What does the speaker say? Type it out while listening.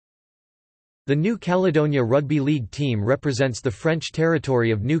The New Caledonia Rugby League team represents the French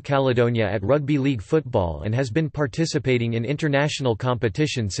territory of New Caledonia at rugby league football and has been participating in international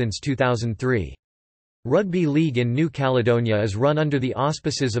competition since 2003. Rugby league in New Caledonia is run under the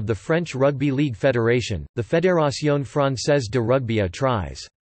auspices of the French Rugby League Federation, the Fédération Française de Rugby à Tries.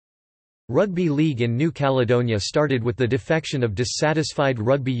 Rugby league in New Caledonia started with the defection of dissatisfied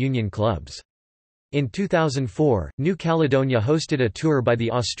rugby union clubs. In 2004, New Caledonia hosted a tour by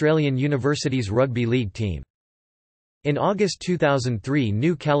the Australian Universities Rugby League team. In August 2003,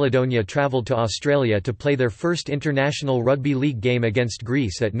 New Caledonia travelled to Australia to play their first international rugby league game against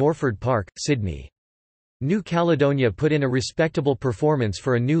Greece at Norford Park, Sydney. New Caledonia put in a respectable performance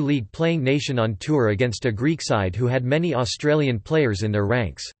for a new league-playing nation on tour against a Greek side who had many Australian players in their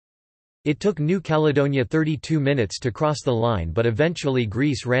ranks. It took New Caledonia 32 minutes to cross the line, but eventually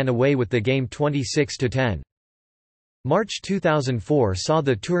Greece ran away with the game 26-10. March 2004 saw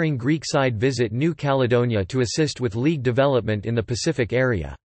the touring Greek side visit New Caledonia to assist with league development in the Pacific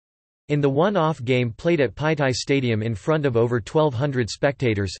area. In the one-off game played at Paitai Stadium in front of over 1,200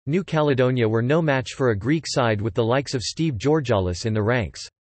 spectators, New Caledonia were no match for a Greek side with the likes of Steve Georgalis in the ranks.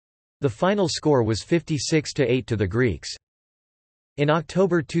 The final score was 56-8 to the Greeks. In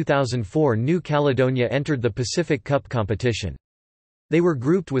October 2004, New Caledonia entered the Pacific Cup competition. They were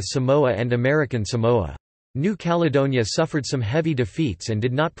grouped with Samoa and American Samoa. New Caledonia suffered some heavy defeats and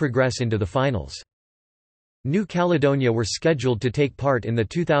did not progress into the finals. New Caledonia were scheduled to take part in the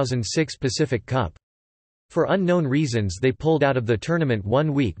 2006 Pacific Cup. For unknown reasons, they pulled out of the tournament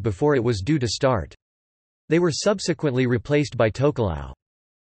 1 week before it was due to start. They were subsequently replaced by Tokelau.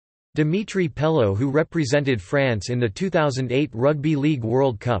 Dimitri Pelot, who represented France in the 2008 Rugby League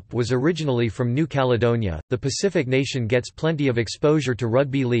World Cup, was originally from New Caledonia. The Pacific nation gets plenty of exposure to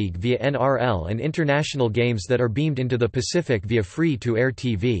rugby league via NRL and international games that are beamed into the Pacific via free-to-air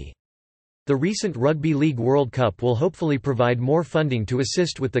TV. The recent Rugby League World Cup will hopefully provide more funding to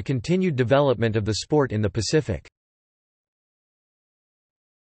assist with the continued development of the sport in the Pacific.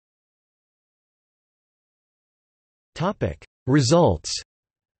 Topic: Results.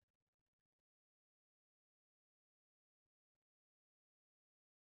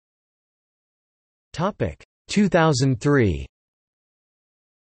 Topic: 2003.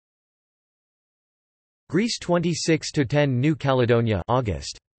 Greece 26-10 New Caledonia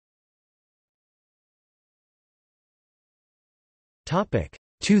August. Topic: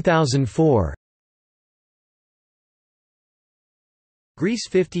 2004. Greece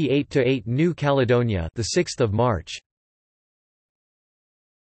 58-8 New Caledonia the 6th of March.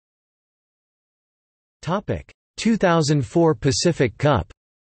 Topic: 2004 Pacific Cup.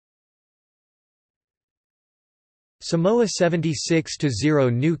 Samoa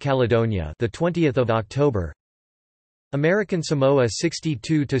 76-0 New Caledonia the 20th of October. American Samoa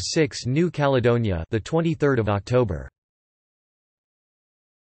 62-6 New Caledonia the 23rd of October.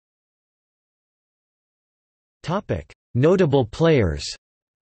 Topic: Notable players.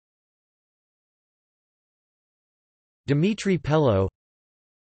 Dimitri Pelot.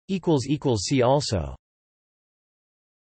 See also